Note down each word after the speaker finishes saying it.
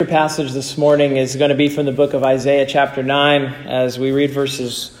Our passage this morning is going to be from the book of Isaiah chapter 9 as we read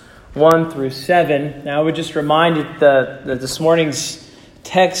verses 1 through 7. Now I would just remind you that this morning's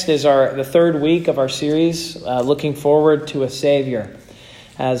text is the third week of our series, looking forward to a Savior.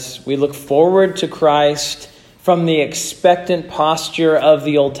 As we look forward to Christ from the expectant posture of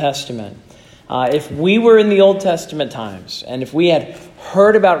the Old Testament. If we were in the Old Testament times, and if we had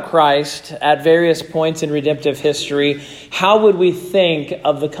heard about Christ at various points in redemptive history, how would we think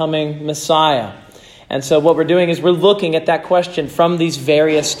of the coming Messiah? And so what we're doing is we're looking at that question from these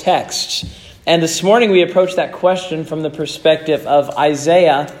various texts. And this morning we approach that question from the perspective of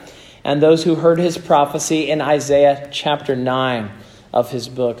Isaiah and those who heard his prophecy in Isaiah chapter 9 of his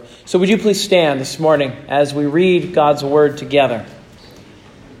book. So would you please stand this morning as we read God's word together?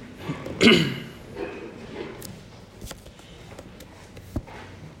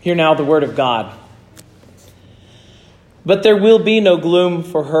 Hear now the word of God. But there will be no gloom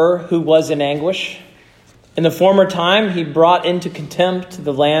for her who was in anguish. In the former time he brought into contempt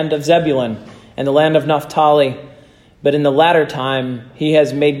the land of Zebulun and the land of Naphtali. But in the latter time he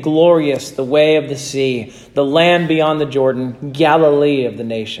has made glorious the way of the sea, the land beyond the Jordan, Galilee of the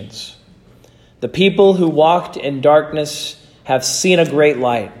nations. The people who walked in darkness have seen a great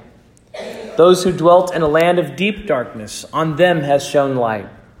light. Those who dwelt in a land of deep darkness, on them has shone light.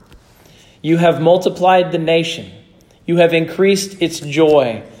 You have multiplied the nation. You have increased its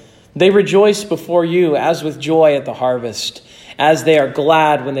joy. They rejoice before you as with joy at the harvest, as they are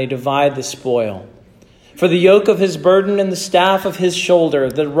glad when they divide the spoil. For the yoke of his burden and the staff of his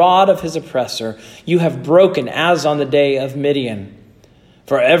shoulder, the rod of his oppressor, you have broken as on the day of Midian.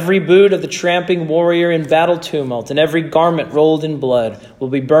 For every boot of the tramping warrior in battle tumult and every garment rolled in blood will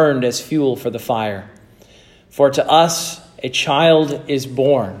be burned as fuel for the fire. For to us a child is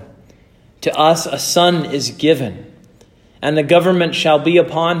born. To us a son is given, and the government shall be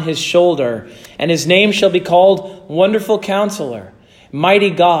upon his shoulder, and his name shall be called Wonderful Counselor, Mighty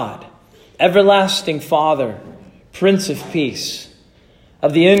God, Everlasting Father, Prince of Peace.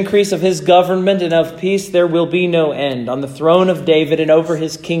 Of the increase of his government and of peace there will be no end, on the throne of David and over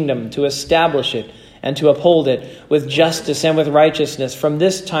his kingdom, to establish it and to uphold it with justice and with righteousness from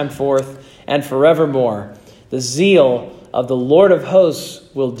this time forth and forevermore. The zeal of the Lord of hosts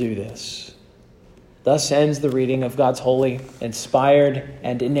will do this. Thus ends the reading of God's holy, inspired,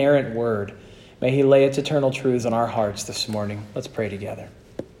 and inerrant word. May he lay its eternal truths on our hearts this morning. Let's pray together.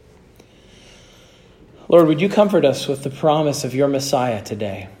 Lord, would you comfort us with the promise of your Messiah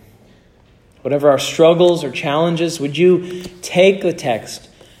today? Whatever our struggles or challenges, would you take the text,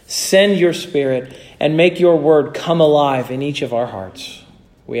 send your Spirit, and make your word come alive in each of our hearts?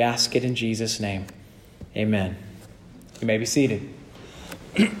 We ask it in Jesus' name. Amen. You may be seated.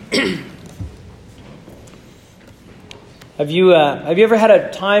 Have you ever had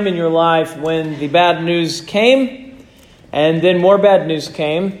a time in your life when the bad news came and then more bad news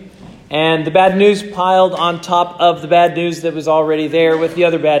came and the bad news piled on top of the bad news that was already there with the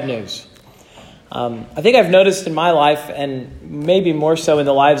other bad news? I think I've noticed in my life, and maybe more so in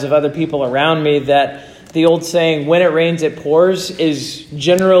the lives of other people around me, that the old saying, when it rains, it pours, is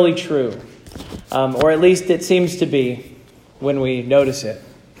generally true. Or at least it seems to be when we notice it.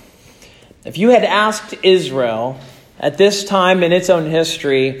 If you had asked Israel at this time in its own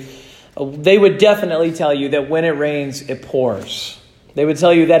history, they would definitely tell you that when it rains, it pours. They would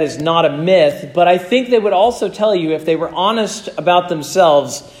tell you that is not a myth, but I think they would also tell you, if they were honest about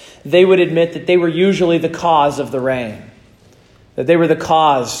themselves, they would admit that they were usually the cause of the rain, that they were the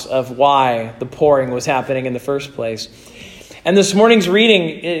cause of why the pouring was happening in the first place. And this morning's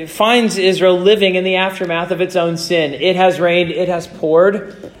reading finds Israel living in the aftermath of its own sin. It has rained, it has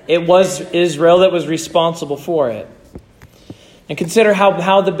poured. It was Israel that was responsible for it. And consider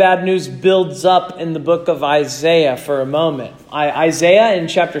how the bad news builds up in the book of Isaiah for a moment. Isaiah in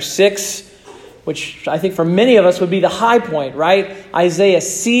chapter 6, which I think for many of us would be the high point, right? Isaiah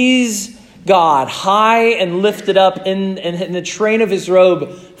sees God high and lifted up in the train of his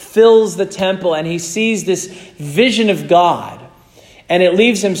robe, fills the temple, and he sees this vision of God. And it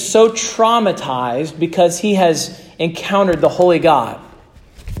leaves him so traumatized because he has encountered the holy God.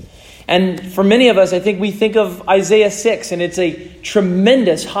 And for many of us, I think we think of Isaiah 6, and it's a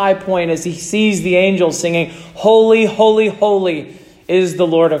tremendous high point as he sees the angels singing, "Holy, holy, holy is the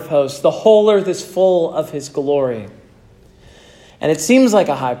Lord of hosts. The whole earth is full of his glory." And it seems like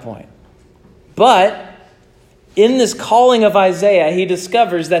a high point. But in this calling of Isaiah, he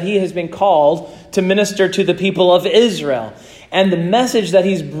discovers that he has been called to minister to the people of Israel. And the message that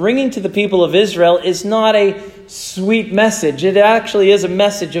he's bringing to the people of Israel is not a sweet message. It actually is a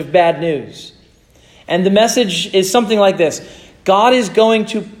message of bad news. And the message is something like this. God is going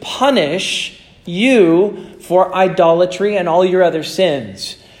to punish you for idolatry and all your other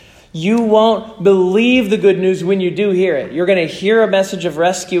sins. You won't believe the good news when you do hear it. You're going to hear a message of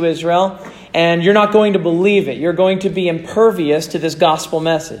rescue, Israel, and you're not going to believe it. You're going to be impervious to this gospel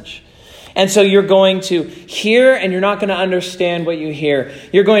message. And so you're going to hear and you're not going to understand what you hear.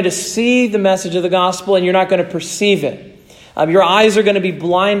 You're going to see the message of the gospel and you're not going to perceive it. Your eyes are going to be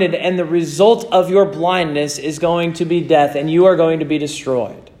blinded, and the result of your blindness is going to be death, and you are going to be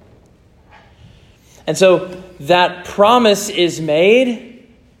destroyed. And so that promise is made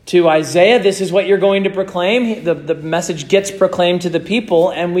to Isaiah. This is what you're going to proclaim. The message gets proclaimed to the people,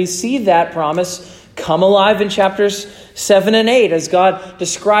 and we see that promise come alive in chapters 7 and 8 as God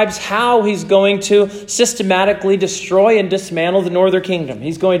describes how he's going to systematically destroy and dismantle the northern kingdom.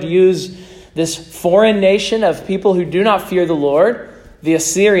 He's going to use this foreign nation of people who do not fear the Lord, the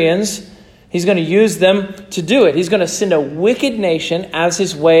Assyrians. He's going to use them to do it. He's going to send a wicked nation as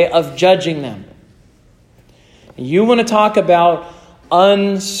his way of judging them. You want to talk about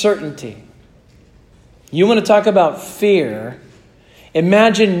uncertainty. You want to talk about fear.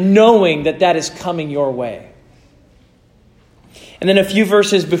 Imagine knowing that that is coming your way. And then a few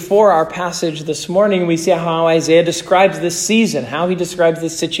verses before our passage this morning, we see how Isaiah describes this season, how he describes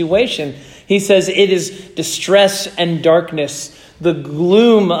this situation. He says it is distress and darkness, the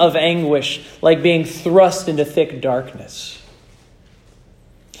gloom of anguish, like being thrust into thick darkness.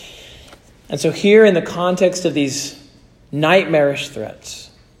 And so here in the context of these nightmarish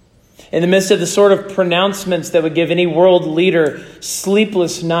threats, in the midst of the sort of pronouncements that would give any world leader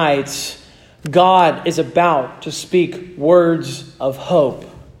sleepless nights, God is about to speak words of hope.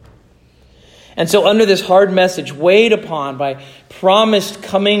 And so under this hard message, weighed upon by promised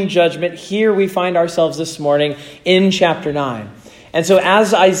coming judgment, here we find ourselves this morning in chapter 9. And so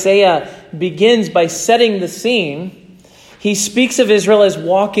as Isaiah begins by setting the scene, he speaks of Israel as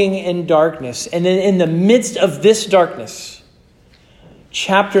walking in darkness. And then in the midst of this darkness,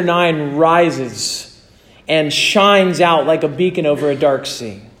 chapter 9 rises and shines out like a beacon over a dark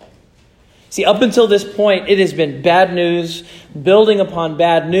sea. See, up until this point, it has been bad news, building upon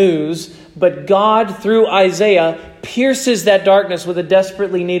bad news, but God, through Isaiah, pierces that darkness with a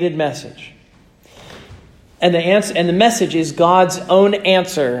desperately needed message. And the message is God's own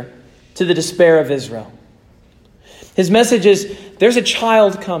answer to the despair of Israel. His message is, there's a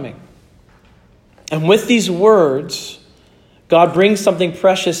child coming. And with these words, God brings something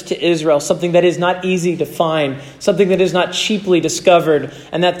precious to Israel, something that is not easy to find, something that is not cheaply discovered.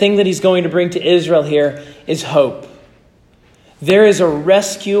 And that thing that he's going to bring to Israel here is hope. There is a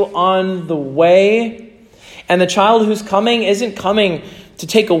rescue on the way. And the child who's coming isn't coming to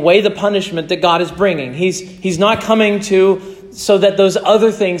take away the punishment that God is bringing. He's not coming so that those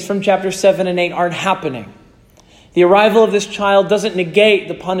other things from chapter 7 and 8 aren't happening. The arrival of this child doesn't negate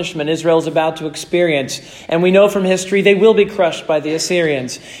the punishment Israel is about to experience. And we know from history they will be crushed by the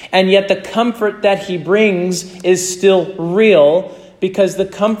Assyrians. And yet the comfort that he brings is still real, because the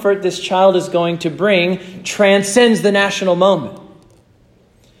comfort this child is going to bring transcends the national moment.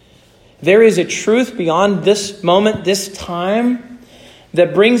 There is a truth beyond this moment, this time,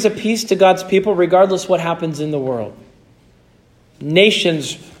 that brings a peace to God's people regardless what happens in the world.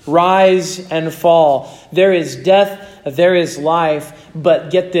 Nations rise and fall. There is death, there is life, but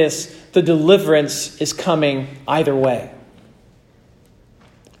get this, the deliverance is coming either way.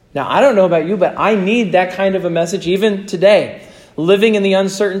 Now, I don't know about you, but I need that kind of a message even today. Living in the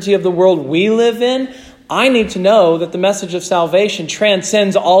uncertainty of the world we live in, I need to know that the message of salvation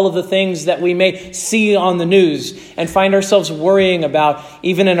transcends all of the things that we may see on the news and find ourselves worrying about,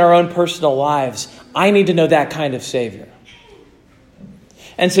 even in our own personal lives. I need to know that kind of Savior.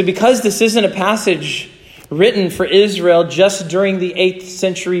 And so because this isn't a passage written for Israel just during the 8th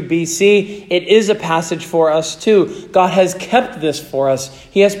century BC, it is a passage for us too. God has kept this for us.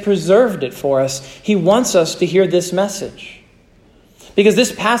 He has preserved it for us. He wants us to hear this message. Because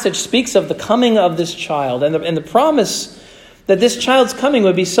this passage speaks of the coming of this child and the promise that this child's coming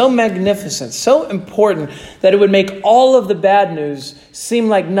would be so magnificent, so important, that it would make all of the bad news seem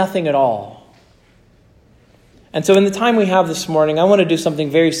like nothing at all. And so in the time we have this morning, I want to do something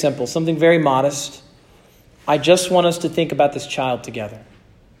very simple, something very modest. I just want us to think about this child together.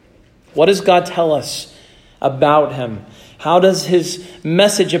 What does God tell us about him? How does his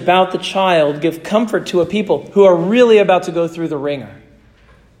message about the child give comfort to a people who are really about to go through the ringer?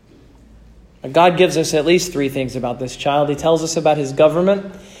 God gives us at least 3 things about this child. He tells us about his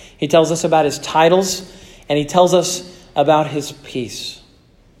government, he tells us about his titles, and he tells us about his peace.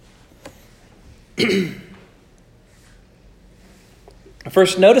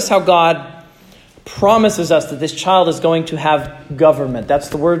 First, notice how God promises us that this child is going to have government. That's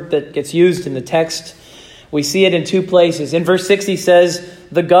the word that gets used in the text. We see it in two places. In verse 6, he says,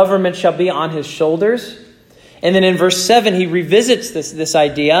 the government shall be on his shoulders. And then in verse 7, he revisits this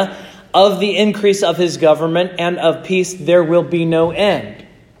idea of the increase of his government and of peace, there will be no end.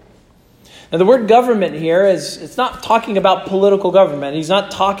 Now, the word government here it's not talking about political government. He's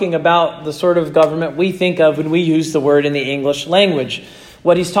not talking about the sort of government we think of when we use the word in the English language.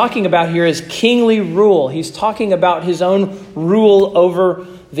 What he's talking about here is kingly rule. He's talking about his own rule over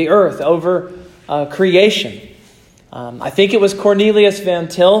the earth, over creation. I think it was Cornelius Van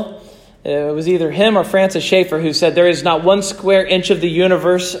Til. It was either him or Francis Schaeffer who said, there is not 1 square inch of the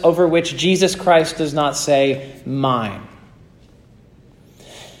universe over which Jesus Christ does not say, mine.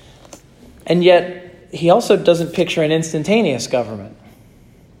 And yet, he also doesn't picture an instantaneous government.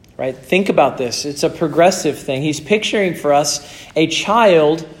 Right? Think about this. It's a progressive thing. He's picturing for us a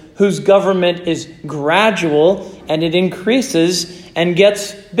child whose government is gradual and it increases and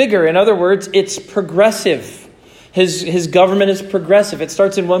gets bigger. In other words, it's progressive. His government is progressive. It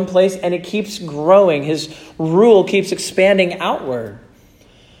starts in one place and it keeps growing. His rule keeps expanding outward.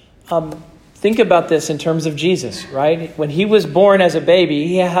 Think about this in terms of Jesus, right? When he was born as a baby,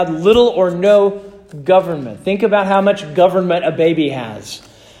 he had little or no government. Think about how much government a baby has.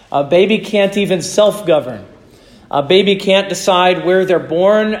 A baby can't even self-govern. A baby can't decide where they're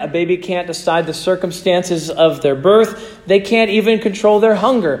born. A baby can't decide the circumstances of their birth. They can't even control their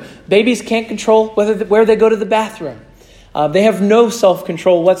hunger. Babies can't control where they go to the bathroom. They have no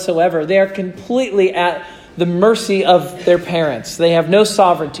self-control whatsoever. They are completely at the mercy of their parents. They have no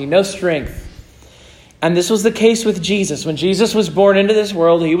sovereignty, no strength. And this was the case with Jesus. When Jesus was born into this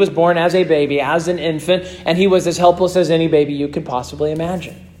world, he was born as a baby, as an infant, and he was as helpless as any baby you could possibly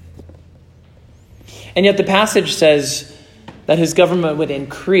imagine. And yet the passage says that his government would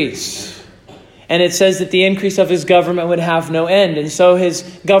increase. And it says that the increase of his government would have no end. And so his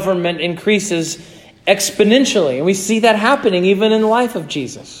government increases exponentially. And we see that happening even in the life of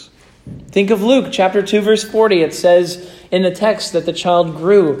Jesus. Think of Luke chapter 2, verse 40. It says in the text that the child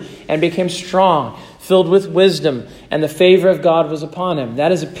grew and became strong, filled with wisdom, and the favor of God was upon him.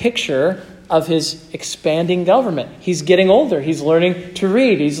 That is a picture of his expanding government. He's getting older. He's learning to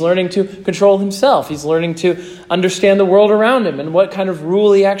read. He's learning to control himself. He's learning to understand the world around him and what kind of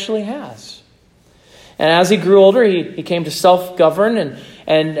rule he actually has. And as he grew older, he came to self-govern.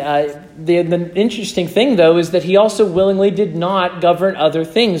 And the interesting thing, though, is that he also willingly did not govern other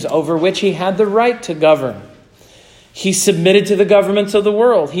things over which he had the right to govern. He submitted to the governments of the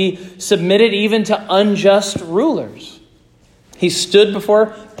world. He submitted even to unjust rulers. He stood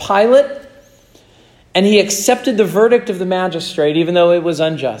before Pilate, and he accepted the verdict of the magistrate, even though it was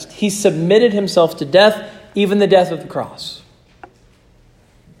unjust. He submitted himself to death, even the death of the cross.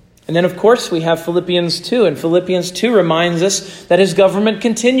 And then, of course, we have Philippians 2. And Philippians 2 reminds us that his government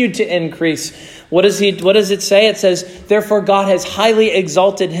continued to increase. What does it say? It says, therefore God has highly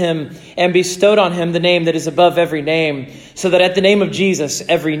exalted him and bestowed on him the name that is above every name, so that at the name of Jesus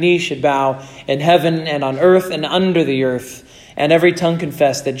every knee should bow in heaven and on earth and under the earth, and every tongue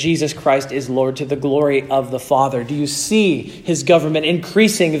confess that Jesus Christ is Lord, to the glory of the Father. Do you see his government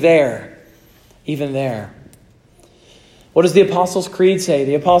increasing there? Even there. What does the Apostles' Creed say?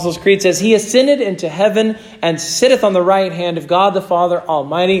 The Apostles' Creed says, he ascended into heaven and sitteth on the right hand of God the Father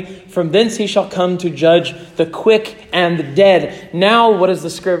Almighty. From thence he shall come to judge the quick and the dead. Now, what does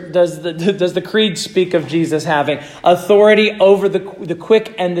the Creed speak of Jesus having? Authority over the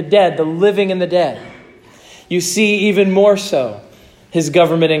quick and the dead, the living and the dead. You see even more so his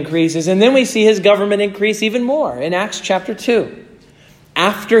government increases. And then we see his government increase even more in Acts chapter 2.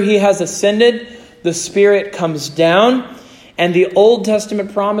 After he has ascended, the Spirit comes down, and the Old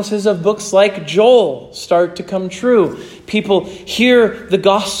Testament promises of books like Joel start to come true. People hear the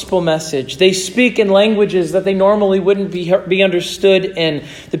gospel message. They speak in languages that they normally wouldn't be understood in.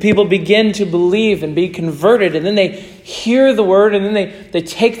 The people begin to believe and be converted, and then they hear the word, and then they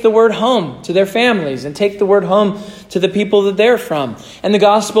take the word home to their families and take the word home to the people that they're from. And the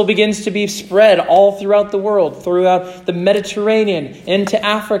gospel begins to be spread all throughout the world, throughout the Mediterranean, into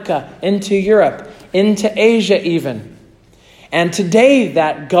Africa, into Europe, into Asia even. And today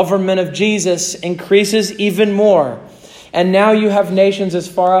that government of Jesus increases even more. And now you have nations as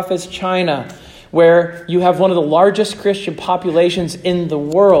far off as China, where you have one of the largest Christian populations in the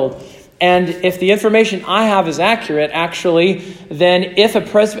world. And if the information I have is accurate, actually, then if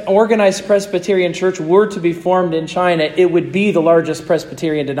an organized Presbyterian church were to be formed in China, it would be the largest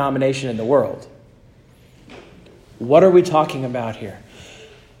Presbyterian denomination in the world. What are we talking about here?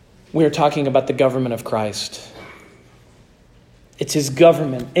 We're talking about the government of Christ. It's his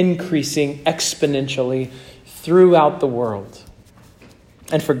government increasing exponentially throughout the world.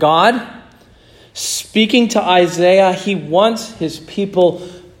 And for God, speaking to Isaiah, he wants his people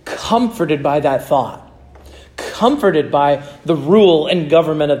comforted by that thought. Comforted by the rule and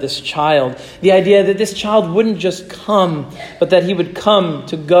government of this child. The idea that this child wouldn't just come, but that he would come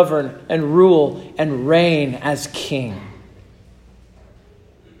to govern and rule and reign as king.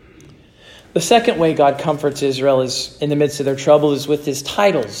 The second way God comforts Israel is in the midst of their trouble is with his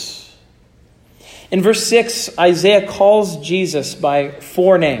titles. In verse 6, Isaiah calls Jesus by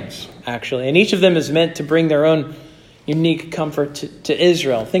 4 names, actually, and each of them is meant to bring their own unique comfort to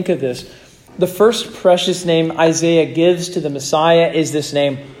Israel. Think of this. The first precious name Isaiah gives to the Messiah is this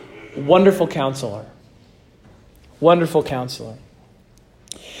name, Wonderful Counselor. Wonderful Counselor.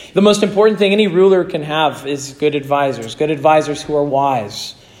 The most important thing any ruler can have is good advisors who are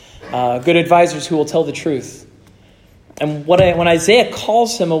wise, good advisors who will tell the truth. And when Isaiah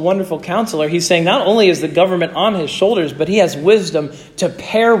calls him a wonderful counselor, he's saying not only is the government on his shoulders, but he has wisdom to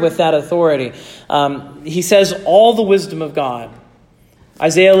pair with that authority. He says all the wisdom of God.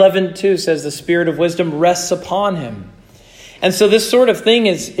 Isaiah 11:2 says the spirit of wisdom rests upon him. And so this sort of thing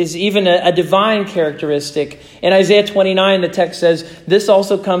is even a divine characteristic. In Isaiah 29, the text says, this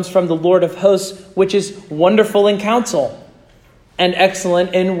also comes from the Lord of hosts, which is wonderful in counsel and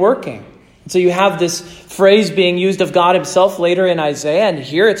excellent in working. So you have this phrase being used of God himself later in Isaiah, and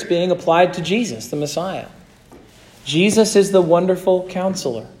here it's being applied to Jesus, the Messiah. Jesus is the wonderful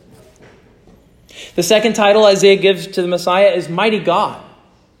counselor. The second title Isaiah gives to the Messiah is Mighty God.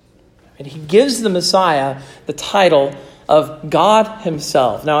 And he gives the Messiah the title of God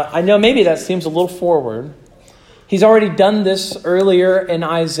himself. Now, I know maybe that seems a little forward. He's already done this earlier in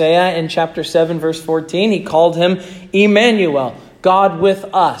Isaiah in chapter 7, verse 14. He called him Immanuel, God with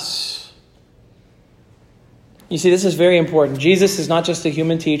us. You see, this is very important. Jesus is not just a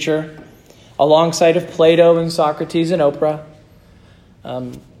human teacher alongside of Plato and Socrates and Oprah.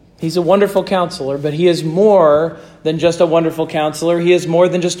 He's a wonderful counselor, but he is more than just a wonderful counselor. He is more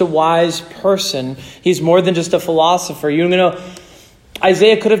than just a wise person. He's more than just a philosopher. You know,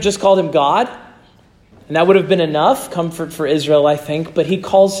 Isaiah could have just called him God, and that would have been enough comfort for Israel, I think. But he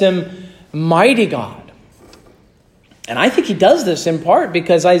calls him Mighty God. And I think he does this in part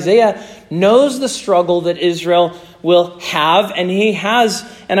because Isaiah knows the struggle that Israel will have, and he has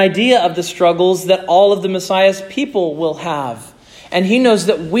an idea of the struggles that all of the Messiah's people will have. And he knows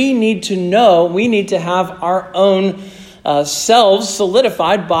that we need to have our own selves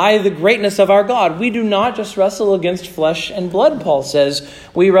solidified by the greatness of our God. We do not just wrestle against flesh and blood, Paul says.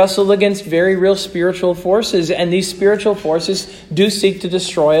 We wrestle against very real spiritual forces, and these spiritual forces do seek to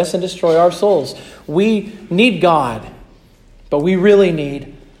destroy us and destroy our souls. We need God, but we really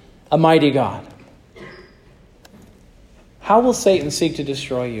need a mighty God. How will Satan seek to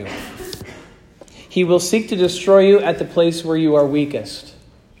destroy you? He will seek to destroy you at the place where you are weakest.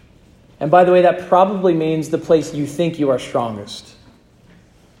 And by the way, that probably means the place you think you are strongest.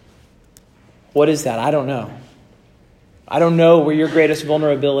 What is that? I don't know. I don't know where your greatest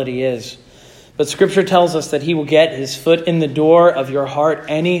vulnerability is. But Scripture tells us that he will get his foot in the door of your heart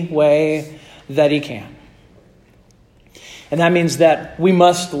any way that he can. And that means that we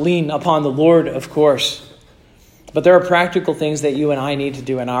must lean upon the Lord, of course. But there are practical things that you and I need to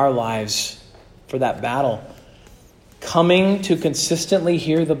do in our lives for that battle. Coming to consistently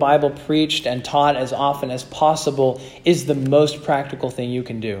hear the Bible preached and taught as often as possible is the most practical thing you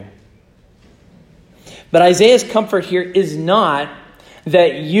can do. But Isaiah's comfort here is not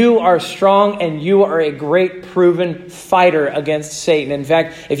that you are strong and you are a great proven fighter against Satan. In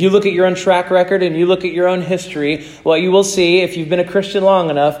fact, if you look at your own track record and you look at your own history, what you will see, if you've been a Christian long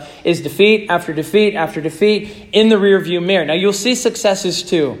enough, is defeat after defeat after defeat in the rearview mirror. Now, you'll see successes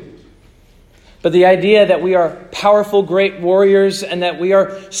too. But the idea that we are powerful, great warriors and that we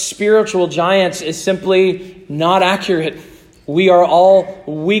are spiritual giants is simply not accurate. We are all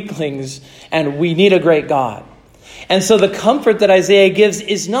weaklings and we need a great God. And so the comfort that Isaiah gives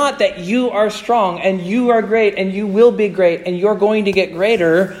is not that you are strong and you are great and you will be great and you're going to get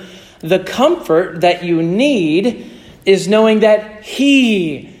greater. The comfort that you need is knowing that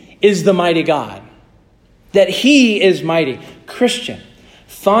he is the mighty God, that he is mighty. Christian,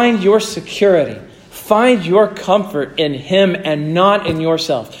 find your security, find your comfort in him and not in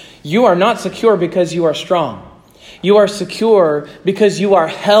yourself. You are not secure because you are strong. You are secure because you are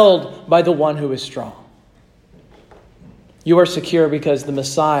held by the one who is strong. You are secure because the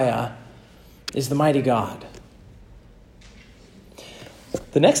Messiah is the mighty God.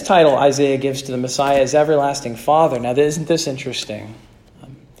 The next title Isaiah gives to the Messiah is Everlasting Father. Now, isn't this interesting?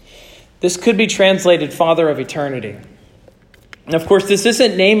 This could be translated Father of Eternity. And of course, this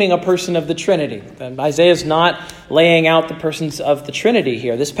isn't naming a person of the Trinity. Isaiah is not laying out the persons of the Trinity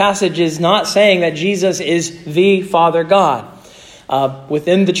here. This passage is not saying that Jesus is the Father God.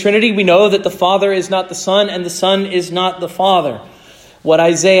 Within the Trinity, we know that the Father is not the Son and the Son is not the Father. What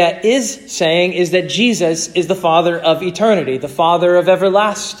Isaiah is saying is that Jesus is the Father of eternity, the Father of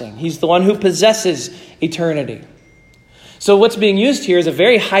everlasting. He's the one who possesses eternity. So what's being used here is a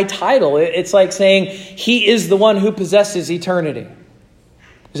very high title. It's like saying he is the one who possesses eternity.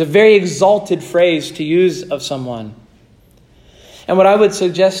 It's a very exalted phrase to use of someone. And what I would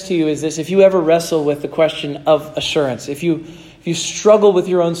suggest to you is this: if you ever wrestle with the question of assurance, if you struggle with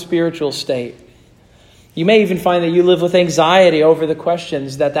your own spiritual state, you may even find that you live with anxiety over the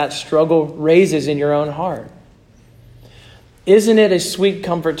questions that struggle raises in your own heart. Isn't it a sweet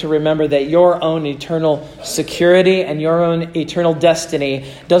comfort to remember that your own eternal security and your own eternal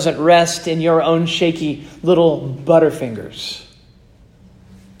destiny doesn't rest in your own shaky little butterfingers?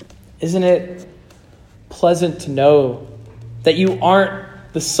 Isn't it pleasant to know that you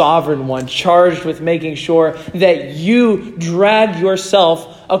aren't the sovereign one charged with making sure that you drag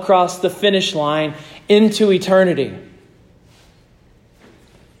yourself across the finish line into eternity?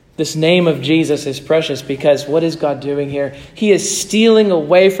 This name of Jesus is precious because what is God doing here? He is stealing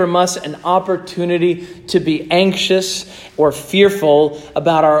away from us an opportunity to be anxious or fearful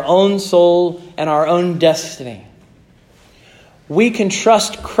about our own soul and our own destiny. We can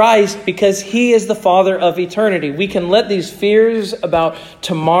trust Christ because he is the Father of eternity. We can let these fears about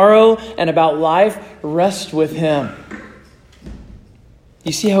tomorrow and about life rest with him.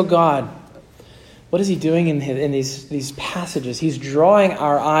 You see how God, what is he doing in these passages? He's drawing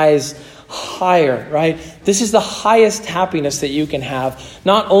our eyes higher, right? This is the highest happiness that you can have.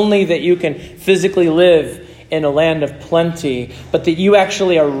 Not only that you can physically live in a land of plenty, but that you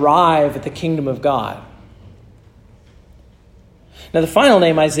actually arrive at the kingdom of God. Now, the final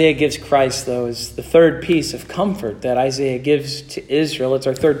name Isaiah gives Christ, though, is the third piece of comfort that Isaiah gives to Israel. It's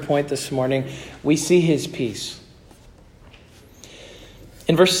our third point this morning. We see his peace.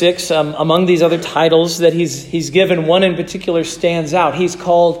 In verse 6, among these other titles that he's given, one in particular stands out. He's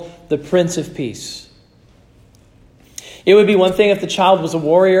called the Prince of Peace. It would be one thing if the child was a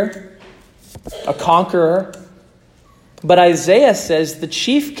warrior, a conqueror. But Isaiah says the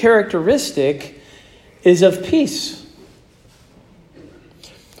chief characteristic is of peace.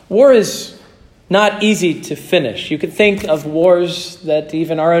 War is not easy to finish. You could think of wars that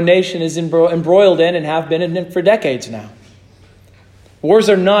even our own nation is embroiled in and have been in for decades now. Wars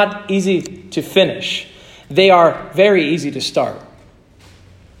are not easy to finish. They are very easy to start.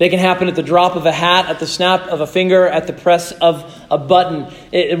 They can happen at the drop of a hat, at the snap of a finger, at the press of a button.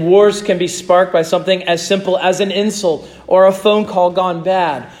 Wars can be sparked by something as simple as an insult or a phone call gone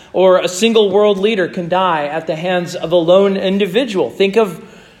bad, or a single world leader can die at the hands of a lone individual. Think of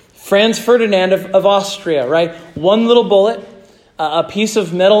Franz Ferdinand of Austria, right? One little bullet, a piece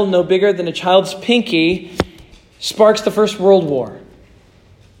of metal no bigger than a child's pinky, sparks the First World War.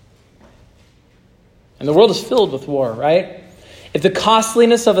 And the world is filled with war, right? If the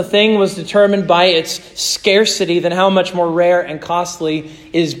costliness of a thing was determined by its scarcity, then how much more rare and costly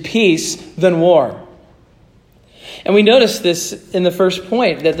is peace than war? And we notice this in the first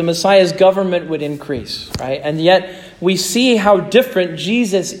point, that the Messiah's government would increase, right? And yet we see how different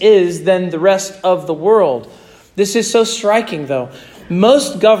Jesus is than the rest of the world. This is so striking, though.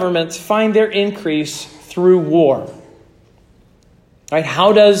 Most governments find their increase through war. Right?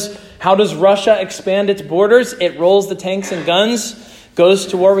 How does Russia expand its borders? It rolls the tanks and guns, goes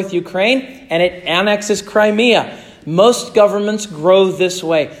to war with Ukraine, and it annexes Crimea. Most governments grow this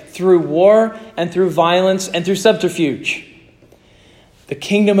way, through war and through violence and through subterfuge. The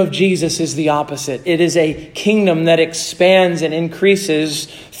kingdom of Jesus is the opposite. It is a kingdom that expands and increases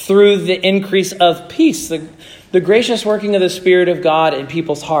through the increase of peace, the gracious working of the Spirit of God in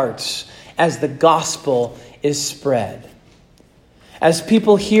people's hearts as the gospel is spread. As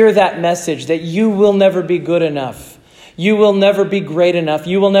people hear that message that you will never be good enough, you will never be great enough,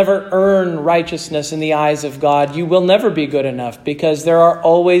 you will never earn righteousness in the eyes of God, you will never be good enough, because there are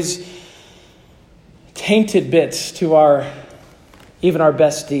always tainted bits to even our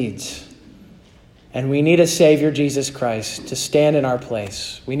best deeds. And we need a Savior, Jesus Christ, to stand in our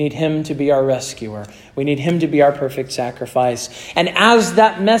place. We need him to be our rescuer. We need him to be our perfect sacrifice. And as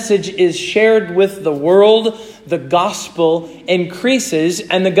that message is shared with the world, the gospel increases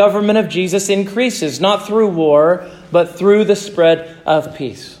and the government of Jesus increases, not through war, but through the spread of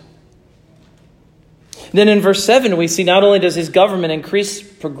peace. Then in verse 7, we see not only does his government increase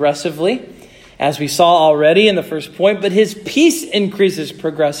progressively, as we saw already in the first point, but his peace increases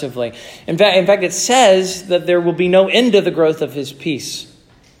progressively. In fact, it says that there will be no end to the growth of his peace.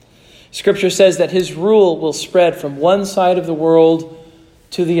 Scripture says that his rule will spread from one side of the world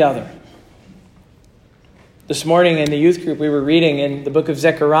to the other. This morning in the youth group, we were reading in the book of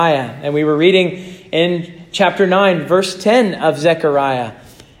Zechariah, and we were reading in chapter 9, verse 10 of Zechariah,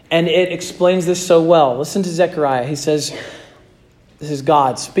 and it explains this so well. Listen to Zechariah. He says, this is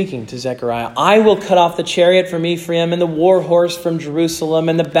God speaking to Zechariah. I will cut off the chariot from Ephraim and the war horse from Jerusalem,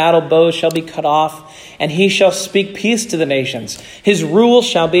 and the battle bow shall be cut off, and he shall speak peace to the nations. His rule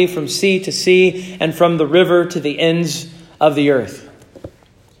shall be from sea to sea and from the river to the ends of the earth.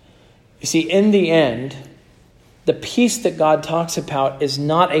 You see, in the end, the peace that God talks about is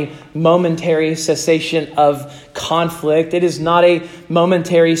not a momentary cessation of conflict. It is not a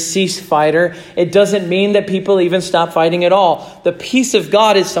momentary ceasefire. It doesn't mean that people even stop fighting at all. The peace of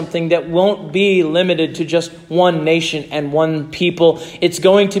God is something that won't be limited to just one nation and one people. It's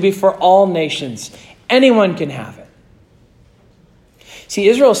going to be for all nations. Anyone can have it. See,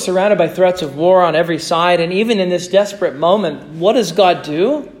 Israel is surrounded by threats of war on every side, and even in this desperate moment, what does God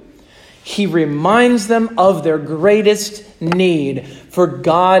do? He reminds them of their greatest need for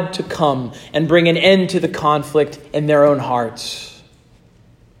God to come and bring an end to the conflict in their own hearts.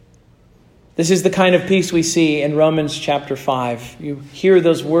 This is the kind of peace we see in Romans chapter 5. You hear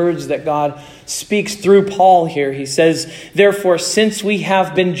those words that God speaks through Paul here. He says, therefore, since we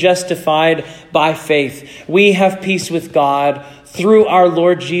have been justified by faith, we have peace with God through our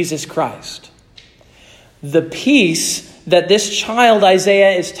Lord Jesus Christ. The peace that this child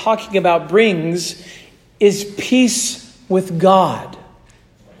Isaiah is talking about brings is peace with God.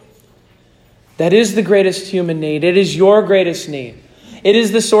 That is the greatest human need. It is your greatest need. It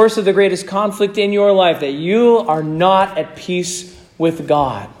is the source of the greatest conflict in your life, that you are not at peace with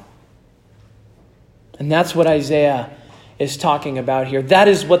God. And that's what Isaiah is talking about here. That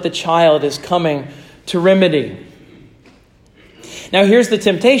is what the child is coming to remedy. Now here's the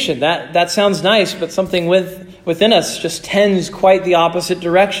temptation. That sounds nice, but something within us just tends quite the opposite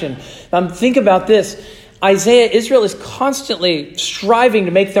direction. Think about this. Israel is constantly striving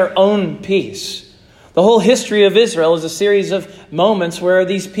to make their own peace. The whole history of Israel is a series of moments where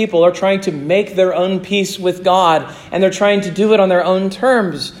these people are trying to make their own peace with God, and they're trying to do it on their own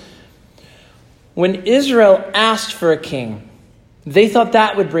terms. When Israel asked for a king, they thought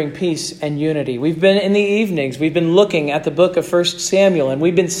that would bring peace and unity. We've been in the evenings, we've been looking at the book of 1 Samuel, and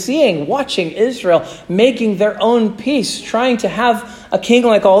we've been watching Israel making their own peace, trying to have a king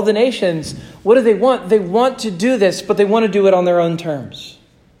like all the nations. What do they want? They want to do this, but they want to do it on their own terms.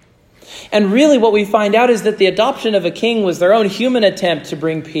 And really what we find out is that the adoption of a king was their own human attempt to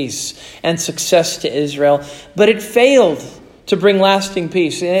bring peace and success to Israel, but it failed to bring lasting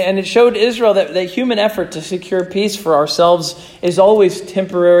peace. And it showed Israel that the human effort to secure peace for ourselves is always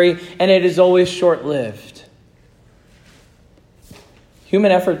temporary, and it is always short-lived.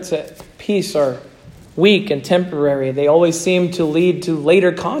 Human efforts at peace are weak and temporary. They always seem to lead to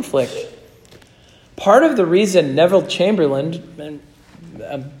later conflict. Part of the reason Neville Chamberlain,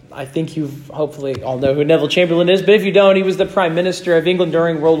 and I think you hopefully all know who Neville Chamberlain is, but if you don't, he was the Prime Minister of England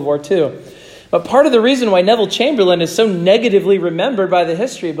during World War II. But part of the reason why Neville Chamberlain is so negatively remembered by the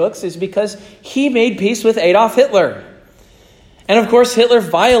history books is because he made peace with Adolf Hitler. And of course, Hitler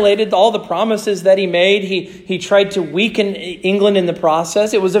violated all the promises that he made. He tried to weaken England in the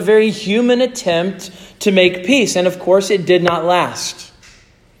process. It was a very human attempt to make peace. And of course, it did not last.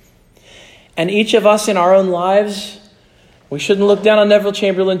 And each of us in our own lives, we shouldn't look down on Neville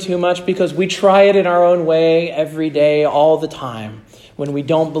Chamberlain too much, because we try it in our own way every day, all the time, when we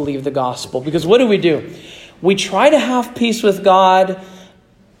don't believe the gospel. Because what do? We try to have peace with God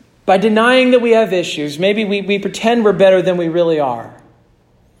by denying that we have issues. Maybe we pretend we're better than we really are.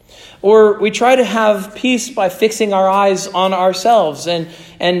 Or we try to have peace by fixing our eyes on ourselves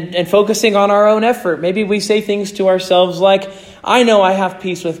and focusing on our own effort. Maybe we say things to ourselves like, I know I have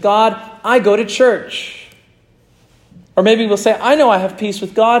peace with God, I go to church. Or maybe we'll say, I know I have peace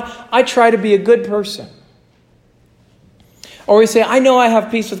with God, I try to be a good person. Or we say, I know I have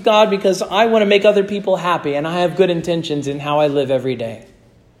peace with God because I want to make other people happy and I have good intentions in how I live every day.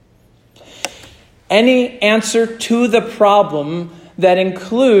 Any answer to the problem that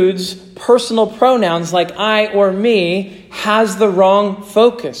includes personal pronouns like I or me has the wrong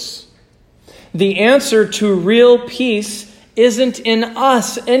focus. The answer to real peace isn't in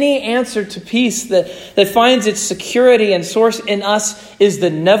us. Any answer to peace that finds its security and source in us is the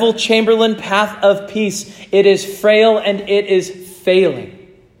Neville Chamberlain path of peace. It is frail and it is failing.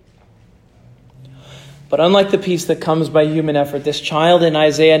 But unlike the peace that comes by human effort, this child in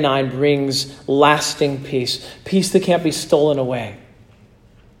Isaiah 9 brings lasting peace. Peace that can't be stolen away.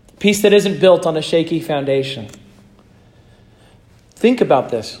 Peace that isn't built on a shaky foundation. Think about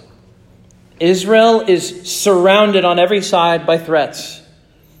this. Israel is surrounded on every side by threats.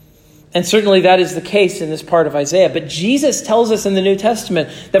 And certainly that is the case in this part of Isaiah. But Jesus tells us in the New Testament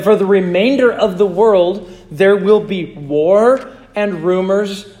that for the remainder of the world, there will be war and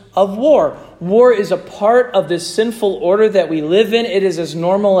rumors of war. War is a part of this sinful order that we live in. It is as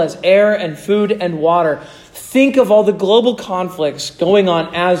normal as air and food and water. Think of all the global conflicts going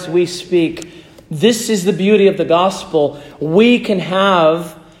on as we speak. This is the beauty of the gospel. We can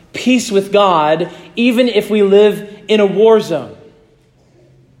have peace with God even if we live in a war zone.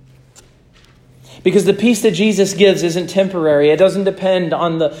 Because the peace that Jesus gives isn't temporary. It doesn't depend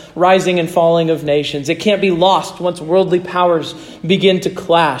on the rising and falling of nations. It can't be lost once worldly powers begin to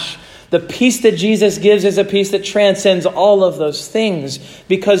clash. The peace that Jesus gives is a peace that transcends all of those things,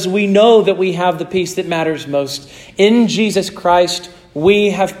 because we know that we have the peace that matters most. In Jesus Christ, we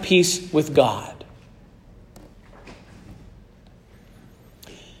have peace with God.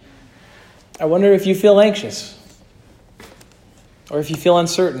 I wonder if you feel anxious or if you feel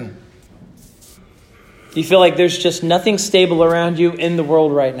uncertain. Do you feel like there's just nothing stable around you in the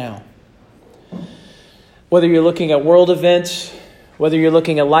world right now? Whether you're looking at world events, whether you're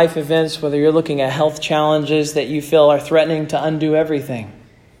looking at life events, whether you're looking at health challenges that you feel are threatening to undo everything.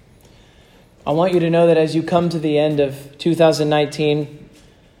 I want you to know that as you come to the end of 2019,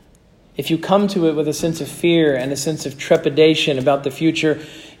 if you come to it with a sense of fear and a sense of trepidation about the future,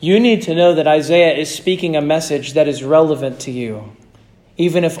 you need to know that Isaiah is speaking a message that is relevant to you,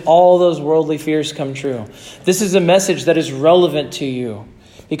 even if all those worldly fears come true. This is a message that is relevant to you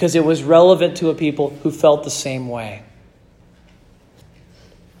because it was relevant to a people who felt the same way.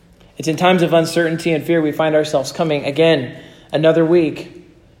 It's in times of uncertainty and fear we find ourselves coming again another week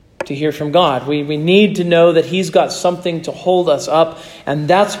to hear from God. We need to know that He's got something to hold us up, and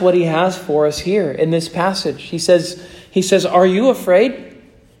that's what He has for us here in this passage. He says, "Are you afraid?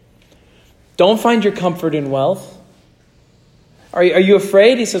 Don't find your comfort in wealth. Are you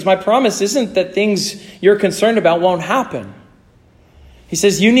afraid?" He says, "My promise isn't that things you're concerned about won't happen." He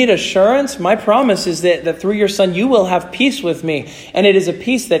says, "You need assurance. My promise is that through your Son you will have peace with me. And it is a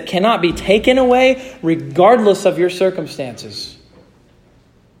peace that cannot be taken away regardless of your circumstances."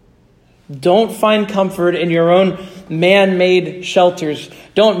 Don't find comfort in your own man-made shelters.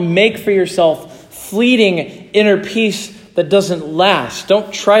 Don't make for yourself fleeting inner peace that doesn't last.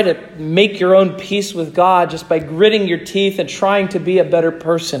 Don't try to make your own peace with God just by gritting your teeth and trying to be a better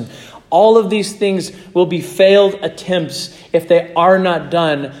person. All of these things will be failed attempts if they are not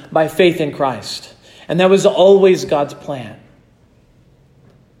done by faith in Christ. And that was always God's plan.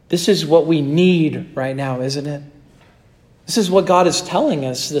 This is what we need right now, isn't it? This is what God is telling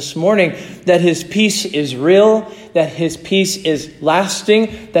us this morning, that His peace is real, that His peace is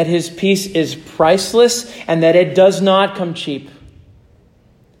lasting, that His peace is priceless, and that it does not come cheap.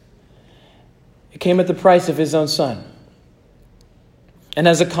 It came at the price of His own Son. And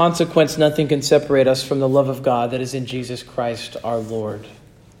as a consequence, nothing can separate us from the love of God that is in Jesus Christ our Lord.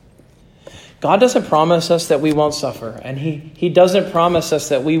 God doesn't promise us that we won't suffer, and He doesn't promise us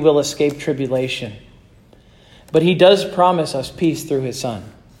that we will escape tribulation. But He does promise us peace through His Son,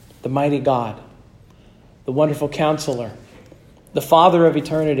 the mighty God, the wonderful Counselor, the Father of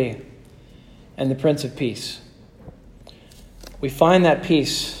eternity, and the Prince of Peace. We find that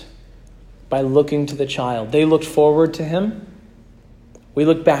peace by looking to the child. They looked forward to Him. We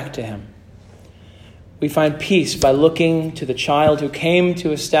look back to Him. We find peace by looking to the child who came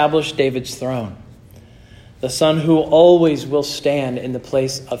to establish David's throne, the Son who always will stand in the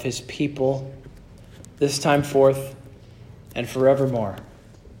place of His people, this time forth and forevermore.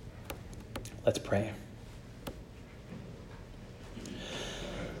 Let's pray.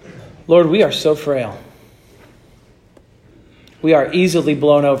 Lord, we are so frail. We are easily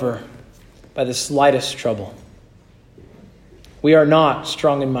blown over by the slightest trouble. We are not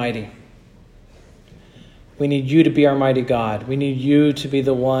strong and mighty. We need You to be our mighty God. We need You to be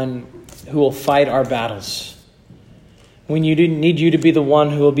the one who will fight our battles. We need You to be the one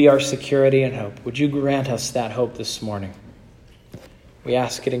who will be our security and hope. Would You grant us that hope this morning? We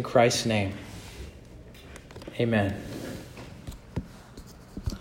ask it in Christ's name. Amen.